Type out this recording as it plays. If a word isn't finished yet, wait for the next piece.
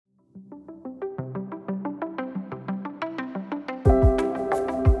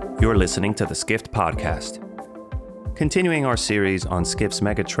You're listening to the Skift Podcast. Continuing our series on Skift's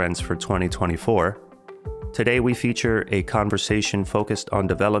megatrends for 2024, today we feature a conversation focused on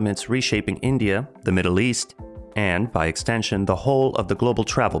developments reshaping India, the Middle East, and, by extension, the whole of the global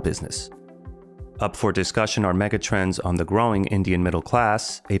travel business. Up for discussion are megatrends on the growing Indian middle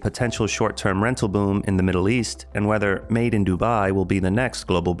class, a potential short-term rental boom in the Middle East, and whether Made in Dubai will be the next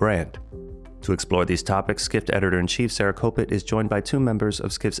global brand. To explore these topics, Skift editor-in-chief Sarah Kopit is joined by two members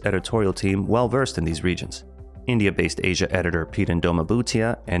of Skift's editorial team well-versed in these regions: India-based Asia editor Peden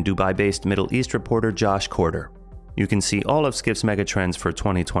Doma-Bhutia and Dubai-based Middle East reporter Josh Corder. You can see all of Skift's megatrends for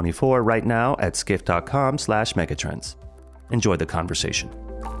 2024 right now at skift.com/megatrends. Enjoy the conversation.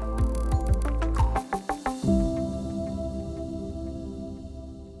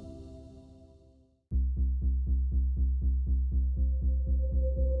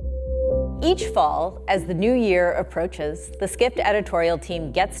 Each fall, as the new year approaches, the Skift editorial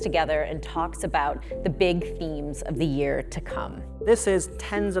team gets together and talks about the big themes of the year to come. This is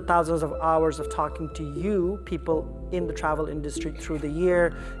tens of thousands of hours of talking to you, people in the travel industry through the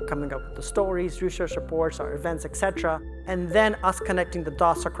year, coming up with the stories, research reports, our events, etc., and then us connecting the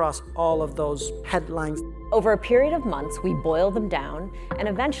dots across all of those headlines. Over a period of months, we boil them down, and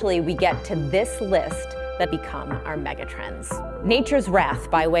eventually we get to this list that become our megatrends. Nature's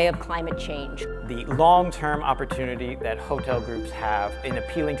wrath by way of climate change. The long-term opportunity that hotel groups have in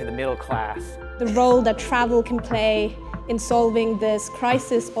appealing to the middle class. The role that travel can play in solving this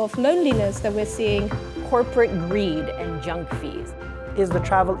crisis of loneliness that we're seeing. Corporate greed and junk fees. Is the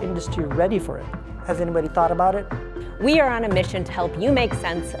travel industry ready for it? Has anybody thought about it? We are on a mission to help you make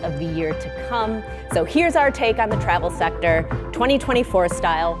sense of the year to come. So here's our take on the travel sector, 2024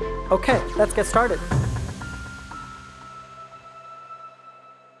 style. Okay, let's get started.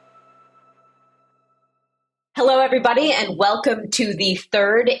 Hello, everybody, and welcome to the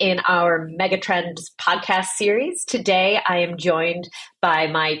third in our Megatrends podcast series. Today, I am joined by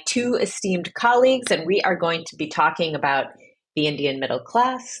my two esteemed colleagues, and we are going to be talking about the Indian middle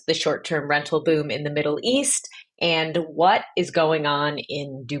class, the short-term rental boom in the Middle East, and what is going on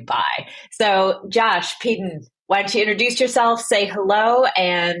in Dubai. So, Josh, Peden, why don't you introduce yourself, say hello,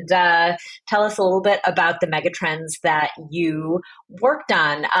 and tell us a little bit about the megatrends that you worked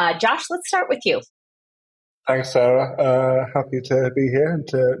on. Josh, let's start with you. Thanks, Sarah. Happy to be here and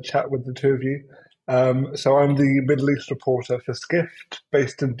to chat with the two of you. So I'm the Middle East reporter for Skift,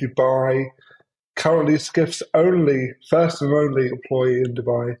 based in Dubai. Currently, Skift's first and only employee in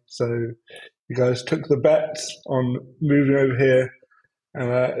Dubai. So you guys took the bet on moving over here,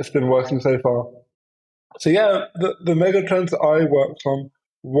 and it's been working so far. So yeah, the megatrends that I worked on,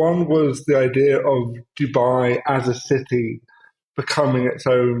 one was the idea of Dubai as a city becoming its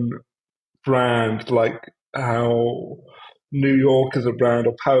own brand, like how New York is a brand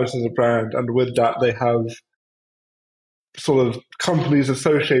or Paris is a brand, and with that they have sort of companies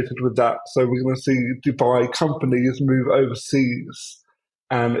associated with that. So we're going to see Dubai companies move overseas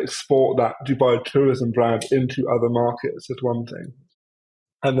and export that Dubai tourism brand into other markets is one thing.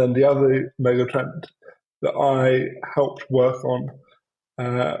 And then the other megatrend that I helped work on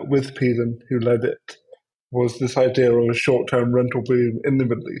with Peden, who led it, was this idea of a short-term rental boom in the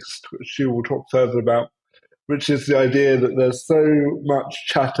Middle East, which she will talk further about, which is the idea that there's so much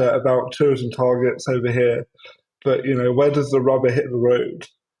chatter about tourism targets over here, but where does the rubber hit the road?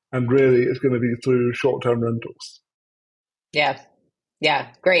 And really, it's going to be through short-term rentals. Yeah,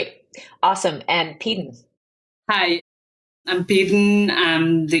 great, awesome. And Peden. Hi, I'm Peden.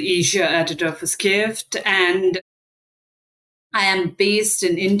 I'm the Asia editor for Skift, and I am based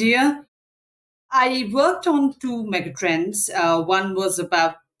in India. I worked on two megatrends. One was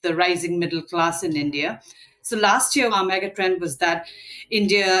about the rising middle class in India. So last year, our megatrend was that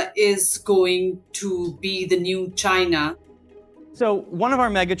India is going to be the new China. So one of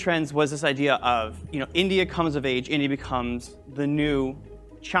our megatrends was this idea of, India comes of age, India becomes the new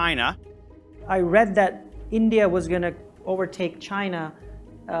China. I read that India was going to overtake China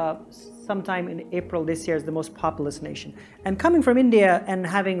sometime in April this year as the most populous nation. And coming from India and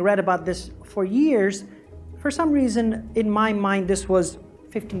having read about this for years, for some reason, in my mind, this was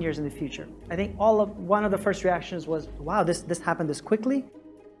 15 years in the future. I think one of the first reactions was, wow, this happened this quickly.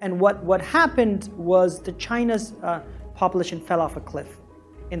 And what happened was that China's population fell off a cliff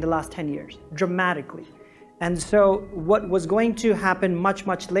in the last 10 years, dramatically. And so what was going to happen much,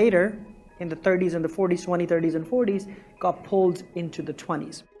 much later, in the 30s and the 40s, 20s, 30s and 40s, got pulled into the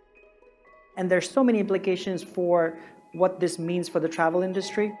 20s. And there's so many implications for what this means for the travel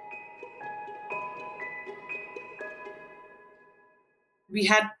industry. we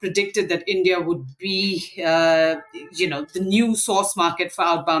had predicted that India would be, the new source market for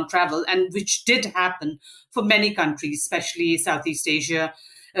outbound travel, and which did happen for many countries, especially Southeast Asia,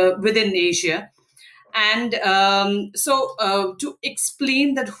 within Asia. And to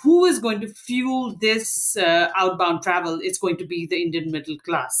explain that who is going to fuel this outbound travel, it's going to be the Indian middle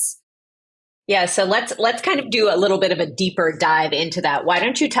class. Yeah, so let's kind of do a little bit of a deeper dive into that. Why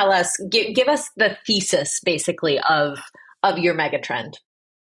don't you tell us, give us the thesis basically of your megatrend?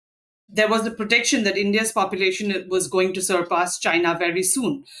 There was the prediction that India's population was going to surpass China very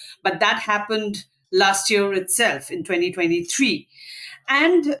soon, but that happened last year itself in 2023.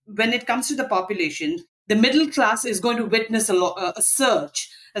 And when it comes to the population, the middle class is going to witness a surge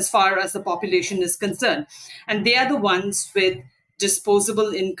as far as the population is concerned. And they are the ones with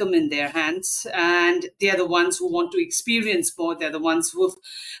disposable income in their hands, and they are the ones who want to experience more. They're the ones who've,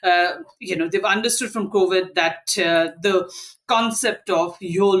 they've understood from COVID that the concept of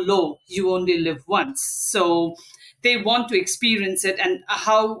YOLO, you only live once. So they want to experience it, and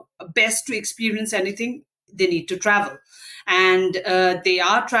how best to experience anything, they need to travel. And they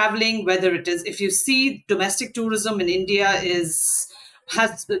are traveling, whether it is, if you see domestic tourism in India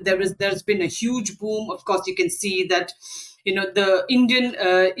there's been a huge boom. Of course, you can see that, the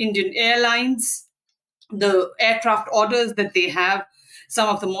Indian Airlines, the aircraft orders that they have, some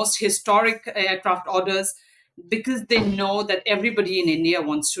of the most historic aircraft orders, because they know that everybody in India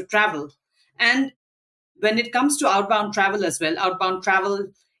wants to travel. And when it comes to outbound travel as well, outbound travel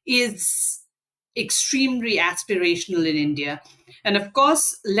is extremely aspirational in India. And of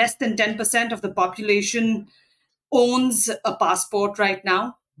course, less than 10% of the population owns a passport right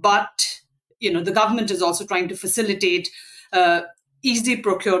now. But, the government is also trying to facilitate easy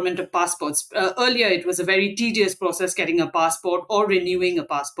procurement of passports. Earlier, it was a very tedious process getting a passport or renewing a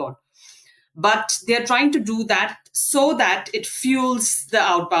passport. But they're trying to do that so that it fuels the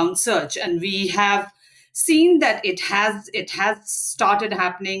outbound surge. And we have seen that it has started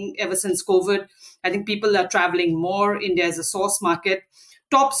happening ever since COVID. I think people are traveling more. India is a source market,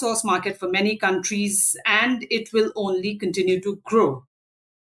 top source market for many countries, and it will only continue to grow.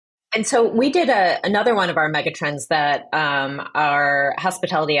 And so we did another one of our megatrends that our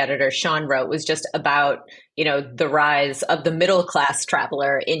hospitality editor, Sean, wrote, was just about, the rise of the middle class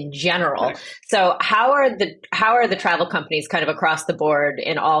traveler in general. Right. So how are the travel companies kind of across the board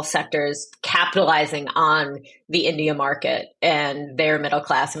in all sectors capitalizing on the India market and their middle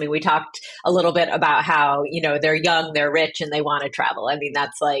class? I mean, we talked a little bit about how, they're young, they're rich, and they want to travel. I mean,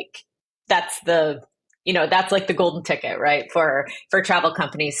 that's like the golden ticket, right, for travel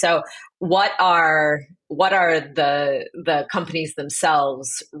companies. So what are the companies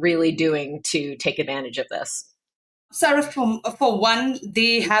themselves really doing to take advantage of this? Sarah, for one,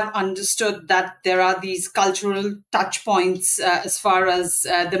 they have understood that there are these cultural touch points as far as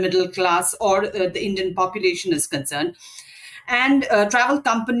the middle class or the Indian population is concerned. And travel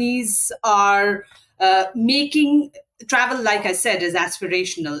companies are making travel, like I said, is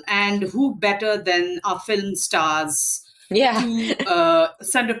aspirational. And who better than our film stars to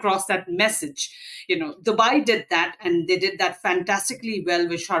send across that message? Dubai did that, and they did that fantastically well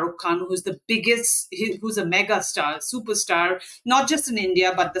with Shah Rukh Khan, who's who's a mega star, superstar, not just in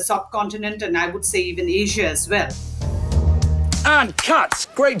India, but the subcontinent, and I would say even Asia as well. And cut!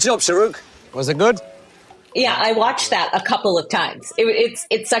 Great job, Shah Rukh. Was it good? Yeah, I watched that a couple of times.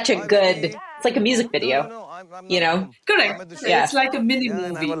 It's such a good, it's like a music video. Correct. Yeah. It's like a mini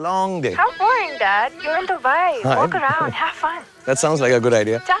movie. Have a long day. How boring, Dad. You're in Dubai. Walk around, have fun. That sounds like a good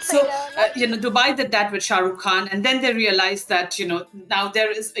idea. So, Dubai did that with Shah Rukh Khan, and then they realized that, now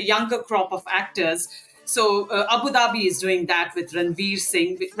there is a younger crop of actors. So Abu Dhabi is doing that with Ranveer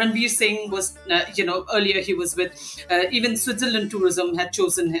Singh. Ranveer Singh was, earlier he was with, even Switzerland Tourism had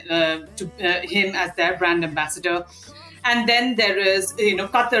chosen him as their brand ambassador. And then there is,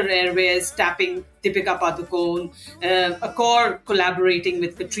 Qatar Airways tapping Deepika Padukone, Accor collaborating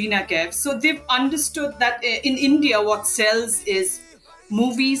with Katrina Kaif. So they've understood that in India, what sells is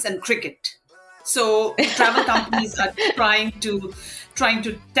movies and cricket. So travel companies are trying to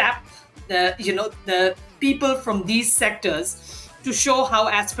tap the people from these sectors to show how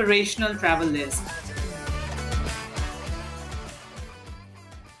aspirational travel is.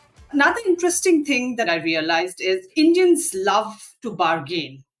 Another interesting thing that I realized is Indians love to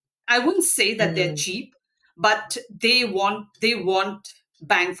bargain. I wouldn't say that they're cheap, but they want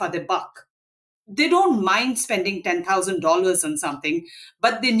bang for their buck. They don't mind spending $10,000 on something,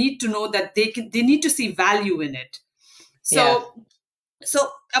 but they need to know that they need to see value in it. So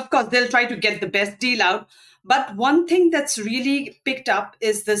of course they'll try to get the best deal out. But one thing that's really picked up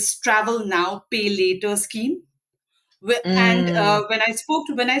is this travel now, pay later scheme. And when I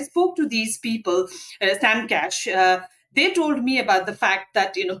spoke to these people, Sam Cash, they told me about the fact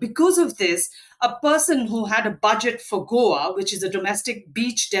that, because of this, a person who had a budget for Goa, which is a domestic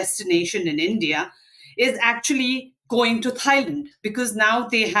beach destination in India, is actually going to Thailand, because now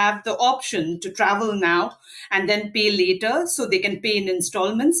they have the option to travel now and then pay later, so they can pay in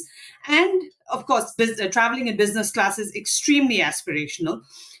installments. And of course, traveling in business class is extremely aspirational.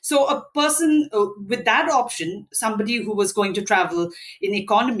 So a person with that option, somebody who was going to travel in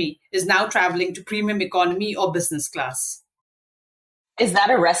economy, is now traveling to premium economy or business class. Is that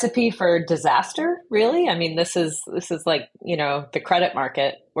a recipe for disaster, really? I mean, this is like, the credit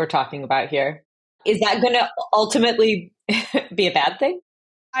market we're talking about here. Is that going to ultimately be a bad thing?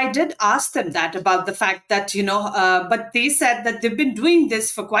 I did ask them that about the fact that, but they said that they've been doing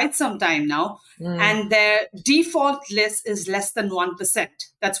this for quite some time now, and their default list is less than 1%.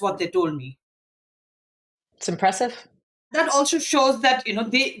 That's what they told me. It's impressive. That also shows that,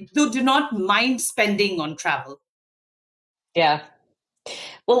 they do not mind spending on travel. Yeah.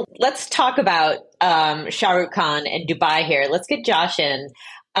 Well, let's talk about Shah Rukh Khan and Dubai here. Let's get Josh in.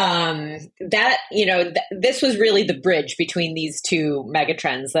 This was really the bridge between these two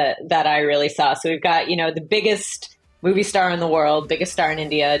megatrends that I really saw. So we've got, the biggest movie star in the world, biggest star in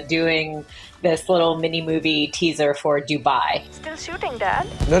India, doing this little mini movie teaser for Dubai. Still shooting, Dad?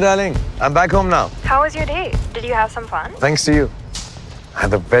 No, darling. I'm back home now. How was your day? Did you have some fun? Thanks to you. I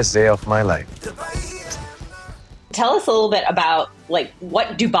had the best day of my life. Tell us a little bit about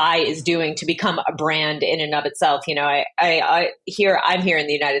what Dubai is doing to become a brand in and of itself. I'm here in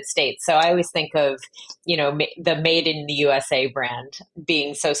the United States, so I always think of, the Made in the USA brand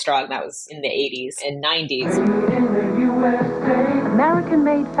being so strong. That was in the 80s and 90s.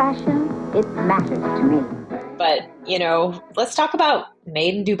 American-made fashion, it matters to me. But, let's talk about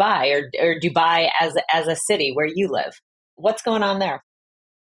Made in Dubai or Dubai as a city where you live. What's going on there?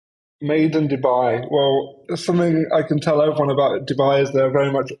 Made in Dubai. Well, something I can tell everyone about Dubai is they're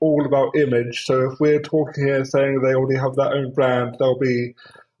very much all about image. So if we're talking here saying they already have their own brand, they'll be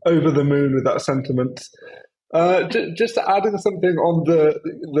over the moon with that sentiment. Just adding something on the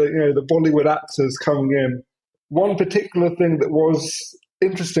Bollywood actors coming in. One particular thing that was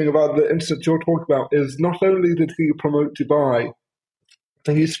interesting about the incident you're talking about is not only did he promote Dubai,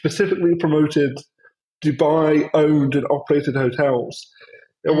 but he specifically promoted Dubai-owned and operated hotels.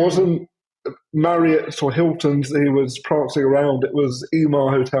 It wasn't Marriott's or Hilton's that he was prancing around. It was Emaar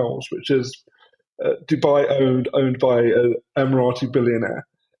Hotels, which is Dubai-owned by an Emirati billionaire.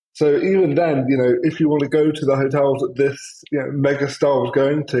 So even then, if you want to go to the hotels that this mega star was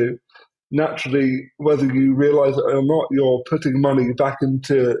going to, naturally, whether you realize it or not, you're putting money back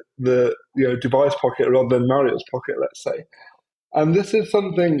into the Dubai's pocket rather than Marriott's pocket, let's say. And this is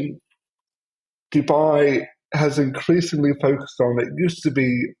something Dubai has increasingly focused on. It used to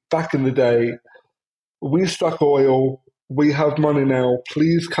be, back in the day, we struck oil, we have money now,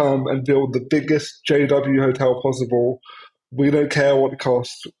 please come and build the biggest JW hotel possible. We don't care what it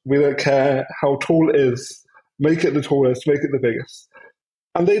costs, we don't care how tall it is, make it the tallest, make it the biggest.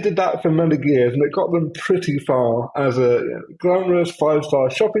 And they did that for many years, and it got them pretty far as a glamorous 5-star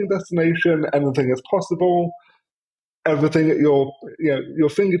shopping destination. Anything is possible, everything at your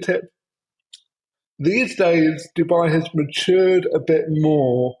fingertip. These days, Dubai has matured a bit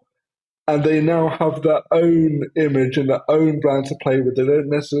more, and they now have their own image and their own brand to play with. They don't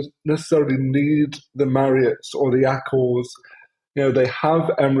necessarily need the Marriotts or the Accors. They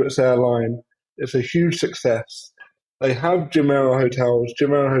have Emirates Airline. It's a huge success. They have Jumeirah Hotels.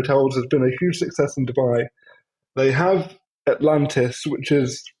 Jumeirah Hotels has been a huge success in Dubai. They have Atlantis, which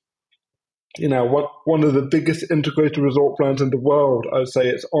is, one of the biggest integrated resort brands in the world. I would say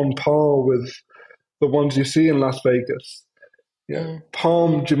it's on par with the ones you see in Las Vegas.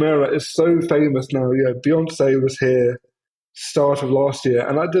 Palm Jumeirah is so famous now. Beyonce was here start of last year,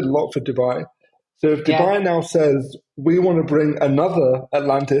 and I did a lot for Dubai. So if Dubai now says, we want to bring another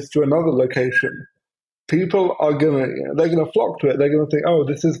Atlantis to another location, people are they're gonna flock to it. They're gonna think, oh,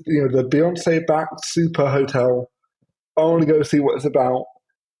 this is the Beyonce-backed super hotel. I want to go see what it's about.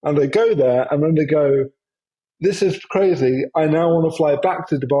 And they go there, and then they go, this is crazy. I now want to fly back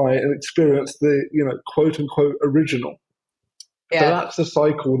to Dubai and experience the, quote unquote original. Yeah. So that's the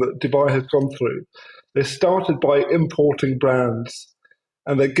cycle that Dubai has gone through. They started by importing brands,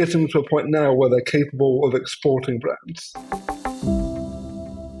 and they're getting to a point now where they're capable of exporting brands.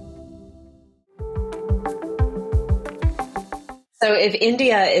 So if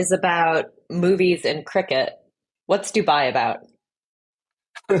India is about movies and cricket, what's Dubai about?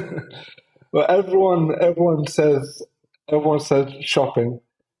 Well, everyone says shopping.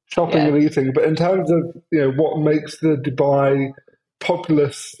 shopping and eating. But in terms of what makes the Dubai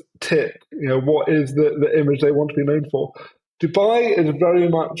populace tick, what is the image they want to be known for? Dubai is very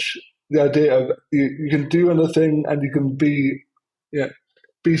much the idea of you can do anything and you can be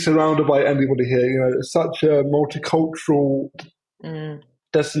surrounded by anybody here. It's such a multicultural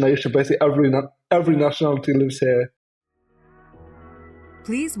destination. Basically, every nationality lives here.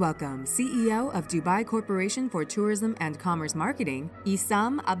 Please welcome CEO of Dubai Corporation for Tourism and Commerce Marketing,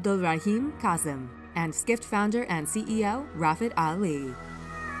 Issam Abdulrahim Qasim, and Skift founder and CEO, Rafid Ali.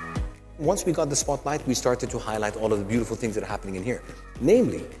 Once we got the spotlight, we started to highlight all of the beautiful things that are happening in here.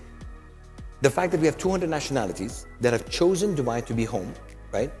 Namely, the fact that we have 200 nationalities that have chosen Dubai to be home,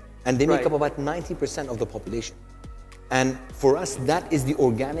 right? And they make up about 90% of the population. And for us, that is the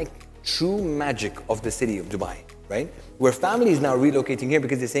organic, true magic of the city of Dubai, right? Where families now relocating here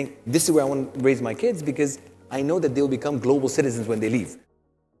because they're saying, this is where I want to raise my kids because I know that they'll become global citizens when they leave.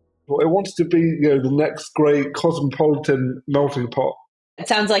 Well, it wants to be, the next great cosmopolitan melting pot. It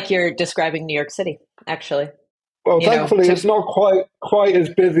sounds like you're describing New York City, actually. Well, thankfully, it's not quite as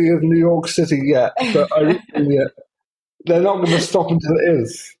busy as New York City yet, but they're not going to stop until it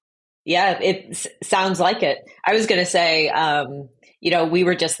is. Yeah, it sounds like it. I was going to say, we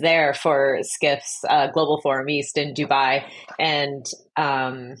were just there for Skift's Global Forum East in Dubai, and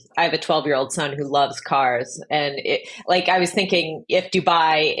I have a 12-year-old son who loves cars. And I was thinking, if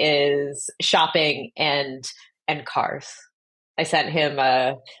Dubai is shopping and cars, I sent him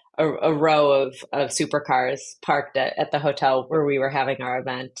a row of supercars parked at the hotel where we were having our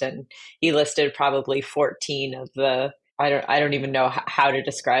event, and he listed probably 14 of the I don't even know how to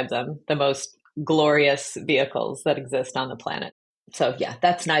describe them, the most glorious vehicles that exist on the planet. So yeah,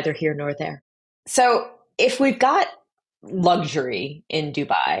 that's neither here nor there. So if we've got luxury in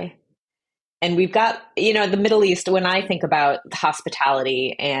Dubai and we've got, the Middle East, when I think about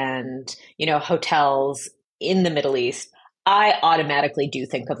hospitality and, hotels in the Middle East, I automatically do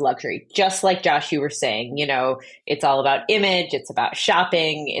think of luxury. Just like Josh, you were saying, it's all about image, it's about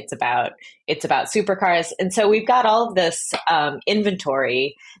shopping, it's about supercars. And so we've got all of this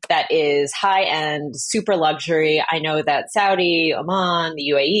inventory that is high end, super luxury. I know that Saudi, Oman,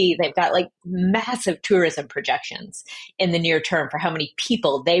 the UAE, they've got massive tourism projections in the near term for how many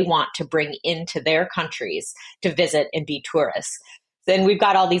people they want to bring into their countries to visit and be tourists. Then we've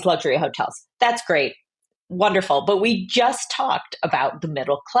got all these luxury hotels. That's great. Wonderful. But we just talked about the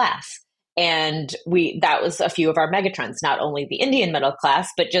middle class, and that was a few of our megatrends, not only the Indian middle class,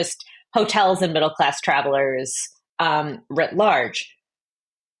 but just hotels and middle class travelers writ large.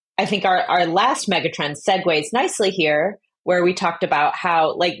 I think our last megatrend segues nicely here, where we talked about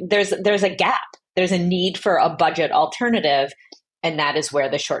how there's a gap. There's a need for a budget alternative, and that is where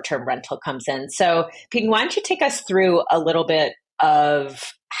the short-term rental comes in. So, Peyton, why don't you take us through a little bit of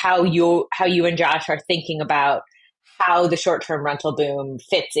how you and Josh are thinking about how the short-term rental boom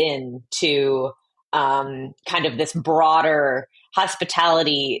fits into kind of this broader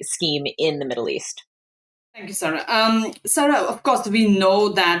hospitality scheme in the Middle East. Thank you, Sarah. Sarah, of course, we know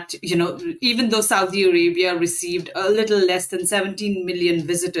that, even though Saudi Arabia received a little less than 17 million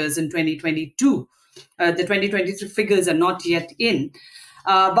visitors in 2022, the 2023 figures are not yet in.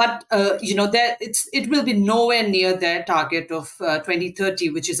 But it will be nowhere near their target of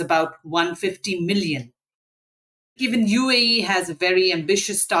 2030, which is about 150 million. Even UAE has very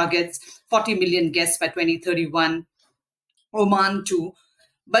ambitious targets, 40 million guests by 2031, Oman too.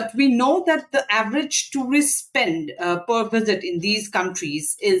 But we know that the average tourist spend per visit in these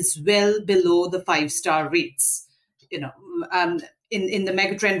countries is well below the 5-star rates. In the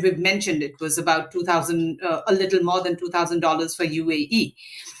megatrend we've mentioned, it was about $2,000, a little more than $2,000 for UAE.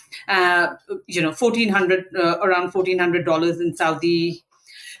 Around $1,400 in Saudi.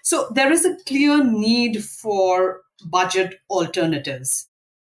 So there is a clear need for budget alternatives.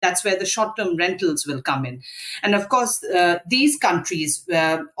 That's where the short-term rentals will come in, and of course, these countries,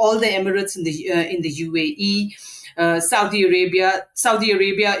 all the Emirates in the UAE, Saudi Arabia,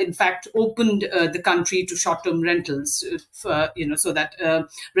 in fact, opened the country to short-term rentals, so that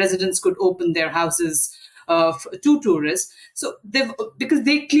residents could open their houses to tourists. So because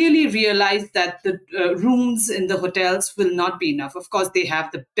they clearly realized that the rooms in the hotels will not be enough. Of course, they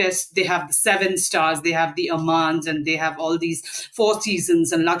have the best, they have the 7 stars, they have the Amans, and they have all these 4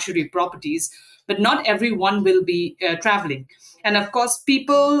 seasons and luxury properties. But not everyone will be traveling. And of course,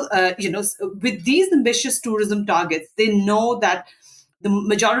 people, with these ambitious tourism targets, they know that the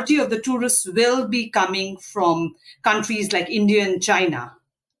majority of the tourists will be coming from countries like India and China.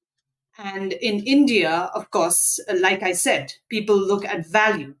 And in India, of course, like I said, people look at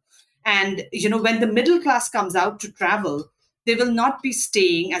value. And, when the middle class comes out to travel, They will not be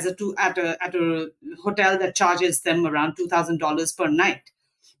staying at a hotel that charges them around $2,000 per night.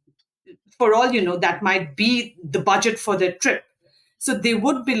 For all you know, that might be the budget for their trip. So they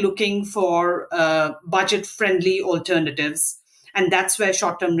would be looking for budget-friendly alternatives. And that's where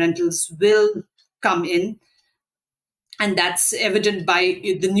short-term rentals will come in. And that's evident by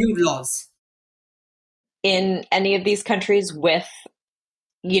the new laws. In any of these countries with,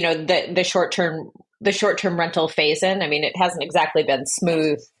 the short-term rental phase in, I mean, it hasn't exactly been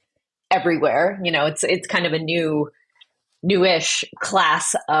smooth everywhere. It's kind of a newish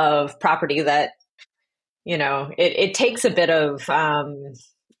class of property that, it takes a bit of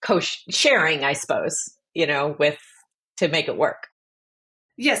sharing, I suppose, to make it work.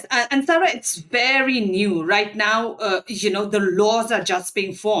 Yes, and Sarah, it's very new. Right now, the laws are just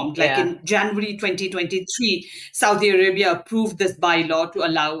being formed. Like in January 2023, Saudi Arabia approved this bylaw to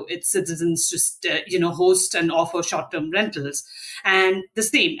allow its citizens to, host and offer short-term rentals. And the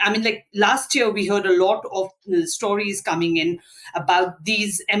same, I mean, like last year, we heard a lot of stories coming in about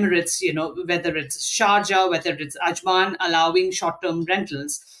these emirates, whether it's Sharjah, whether it's Ajman, allowing short-term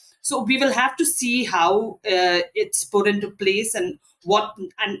rentals. So we will have to see how it's put into place and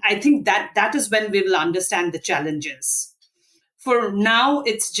I think that is when we will understand the challenges. For now,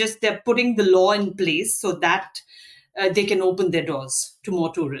 it's just they're putting the law in place so that they can open their doors to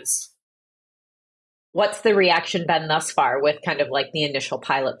more tourists. What's the reaction been thus far with kind of like the initial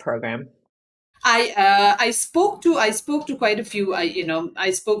pilot program? I spoke to quite a few. I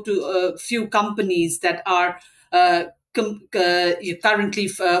spoke to a few companies that are currently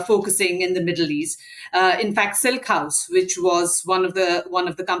focusing in the Middle East. In fact, Silk House, which was one of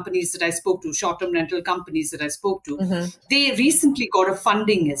the companies that I spoke to, short-term rental companies that I spoke to, they recently got a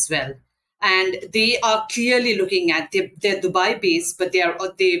funding as well, and they are clearly looking at they're Dubai based, but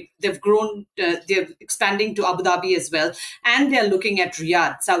they've grown, they're expanding to Abu Dhabi as well, and they're looking at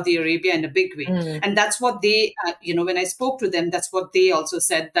Riyadh, Saudi Arabia, in a big way. And that's what they, when I spoke to them, that's what they also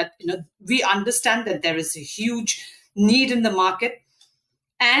said, that we understand that there is a huge need in the market,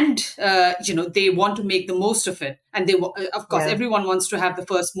 and they want to make the most of it, and they of course everyone wants to have the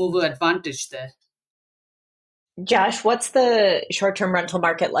first mover advantage there. Josh, what's the short-term rental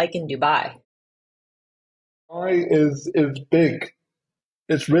market like in Dubai? Dubai is big.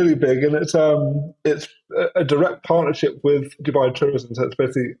 It's really big, and it's a direct partnership with Dubai Tourism, so it's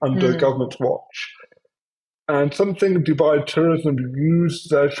basically under government's watch. And something Dubai Tourism use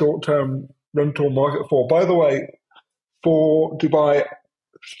their short-term rental market for. By the way, for Airbnb,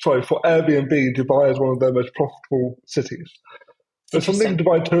 Dubai is one of their most profitable cities. But something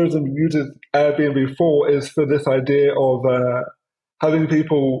Dubai Tourism uses Airbnb for is for this idea of having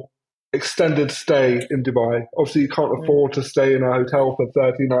people extended stay in Dubai. Obviously, you can't afford to stay in a hotel for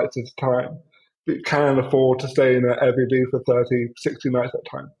 30 nights at a time, but you can afford to stay in an Airbnb for 30, 60 nights at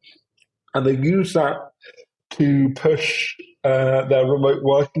a time. And they use that to push their remote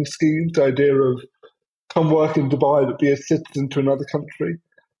working schemes, the idea of come work in Dubai but be a citizen to another country.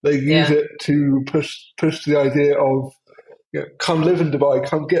 They use it to push the idea of come live in Dubai,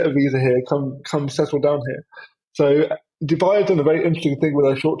 come get a visa here, come settle down here. So Dubai has done a very interesting thing with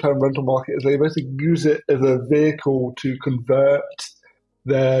their short-term rental market, is they basically use it as a vehicle to convert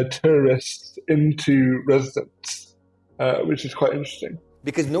their tourists into residents, which is quite interesting.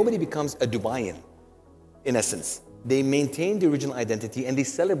 Because nobody becomes a Dubaian, in essence. They maintain the original identity and they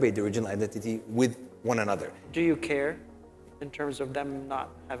celebrate the original identity with one another. Do you care in terms of them not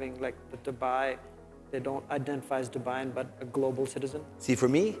having like the Dubai, they don't identify as Dubaian, but a global citizen? See, for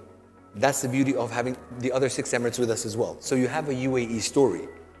me, that's the beauty of having the other 6 Emirates with us as well. So you have a UAE story,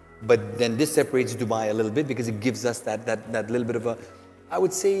 but then this separates Dubai a little bit because it gives us that little bit of a, I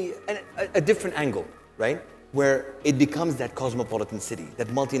would say, a different angle, right? Where it becomes that cosmopolitan city, that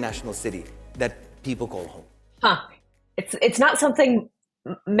multinational city that people call home. Huh. It's not something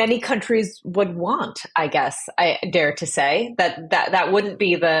many countries would want, I guess, I dare to say. That wouldn't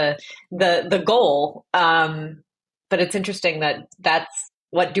be the goal. But it's interesting that that's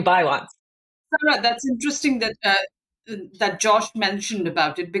what Dubai wants. Sarah, that's interesting that Josh mentioned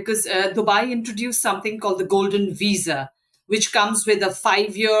about it, because Dubai introduced something called the Golden Visa, which comes with a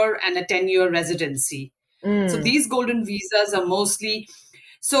 5-year and a 10-year residency. So these golden visas are mostly...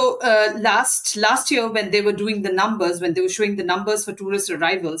 So last year, when they were doing the numbers, when they were showing the numbers for tourist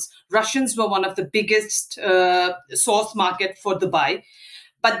arrivals, Russians were one of the biggest source market for Dubai.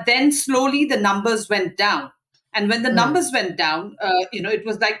 But then slowly the numbers went down. And when the numbers went down, it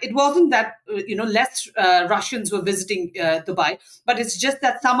was like, it wasn't that, less Russians were visiting Dubai, but it's just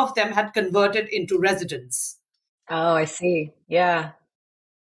that some of them had converted into residents. Oh, I see. Yeah.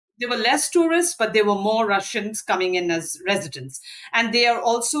 there were less tourists, but there were more Russians coming in as residents. And they've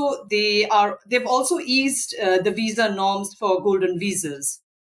also eased the visa norms for golden visas.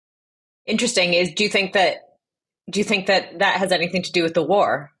 Interesting. Do you think that has anything to do with the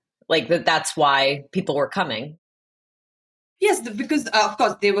war? Like that's why people were coming? Yes, because of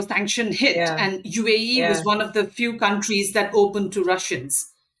course there was sanction hit, and UAE was one of the few countries that opened to Russians.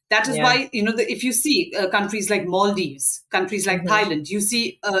 That is why, if you see countries like Maldives, countries like Thailand, you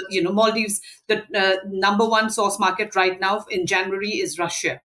see, Maldives, the number one source market right now in January is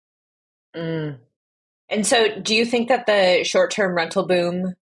Russia. Mm. And so do you think that the short-term rental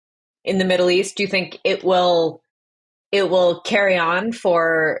boom in the Middle East, do you think it will carry on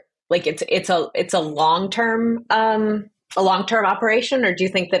for like it's a long-term operation, or do you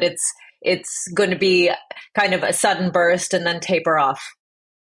think that it's going to be kind of a sudden burst and then taper off?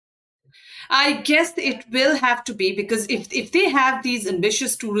 I guess it will have to be, because if they have these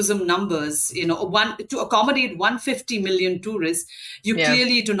ambitious tourism numbers, to accommodate 150 million tourists, you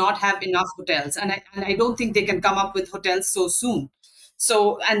clearly do not have enough hotels. And I don't think they can come up with hotels so soon.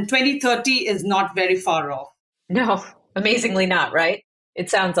 So, and 2030 is not very far off. No, amazingly not, right? It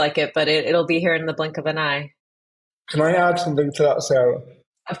sounds like it, but it'll be here in the blink of an eye. Can I add something to that, Sarah?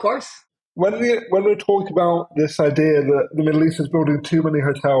 Of course. When we're talking about this idea that the Middle East is building too many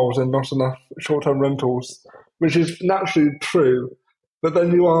hotels and not enough short-term rentals, which is naturally true, but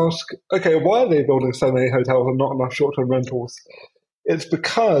then you ask, okay, why are they building so many hotels and not enough short-term rentals? It's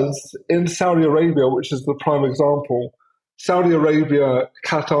because in Saudi Arabia, which is the prime example, Saudi Arabia,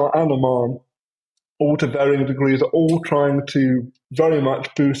 Qatar and Oman, all to varying degrees, are all trying to very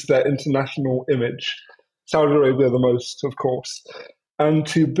much boost their international image. Saudi Arabia the most, of course. And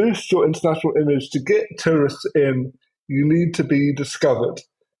to boost your international image, to get tourists in, you need to be discovered.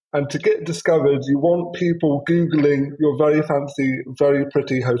 And to get discovered, you want people Googling your very fancy, very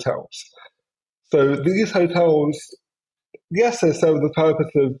pretty hotels. So these hotels, yes, they serve the purpose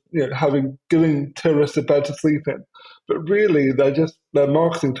of giving tourists a bed to sleep in, but really they're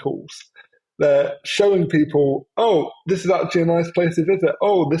marketing tools. They're showing people, oh, this is actually a nice place to visit.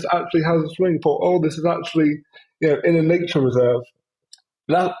 Oh, this actually has a swimming pool. Oh, this is actually in a nature reserve.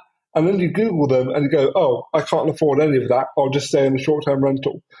 And then you Google them and you go, oh, I can't afford any of that. I'll just stay in a short-term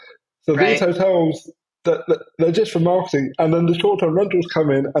rental. So these hotels, they're just for marketing. And then the short-term rentals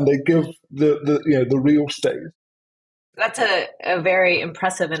come in and they give the real stays. That's a very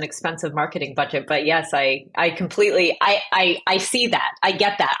impressive and expensive marketing budget. But yes, I completely, I see that. I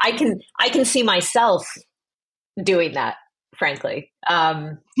get that. I can see myself doing that, frankly.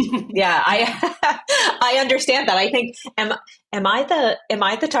 Yeah, I understand that. I think, am I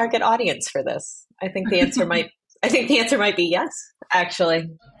the target audience for this? I think the answer might be yes, actually.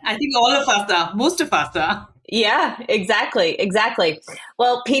 I think all of us are. Most of us are. Yeah, exactly.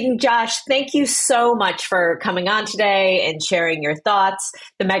 Well, Pete and Josh, thank you so much for coming on today and sharing your thoughts.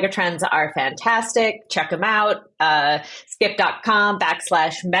 The Megatrends are fantastic. Check them out.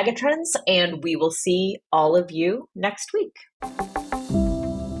 Skift.com/Megatrends, and we will see all of you next week.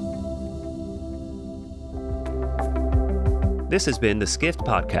 This has been the Skift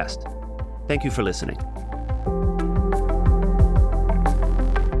Podcast. Thank you for listening.